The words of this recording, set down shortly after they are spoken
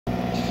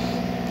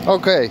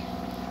Okay,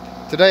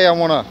 today I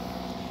want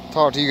to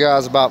talk to you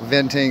guys about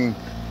venting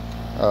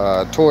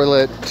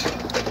toilet,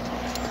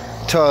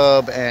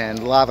 tub,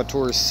 and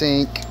lavatory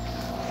sink.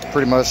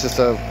 Pretty much just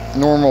a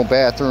normal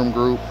bathroom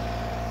group.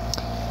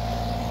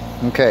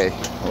 Okay,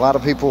 a lot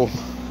of people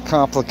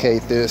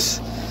complicate this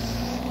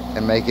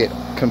and make it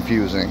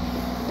confusing.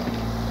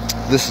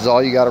 This is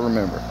all you got to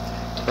remember.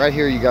 Right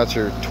here you got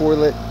your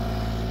toilet.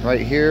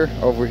 Right here,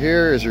 over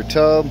here is your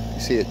tub. You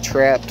see it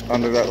trapped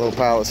under that little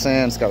pile of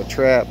sand. It's got a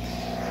trap.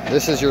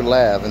 This is your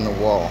lav in the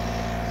wall.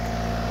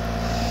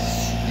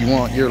 You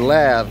want your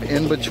lav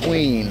in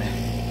between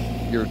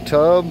your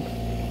tub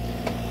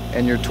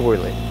and your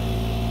toilet.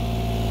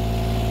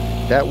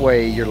 That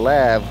way your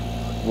lav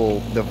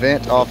will, the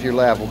vent off your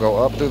lav will go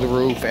up through the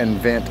roof and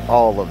vent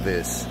all of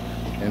this.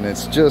 And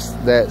it's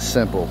just that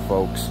simple,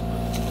 folks.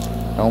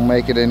 Don't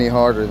make it any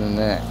harder than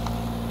that.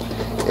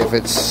 If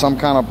it's some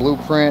kind of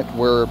blueprint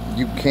where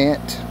you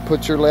can't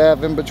put your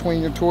lav in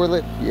between your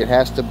toilet, it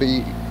has to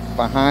be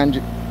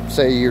behind,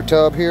 say, your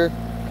tub here.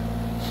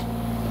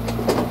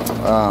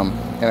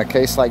 In a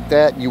case like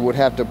that, you would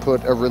have to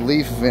put a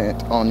relief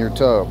vent on your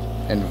tub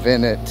and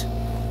vent it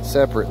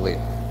separately.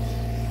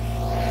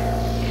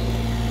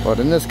 But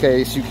in this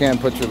case, you can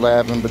put your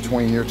lav in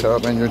between your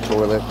tub and your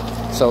toilet.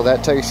 So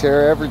that takes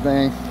care of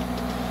everything.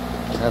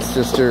 That's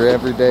just your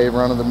everyday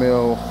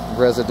run-of-the-mill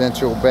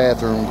residential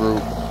bathroom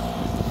group.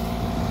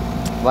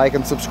 Like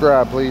and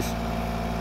subscribe, please.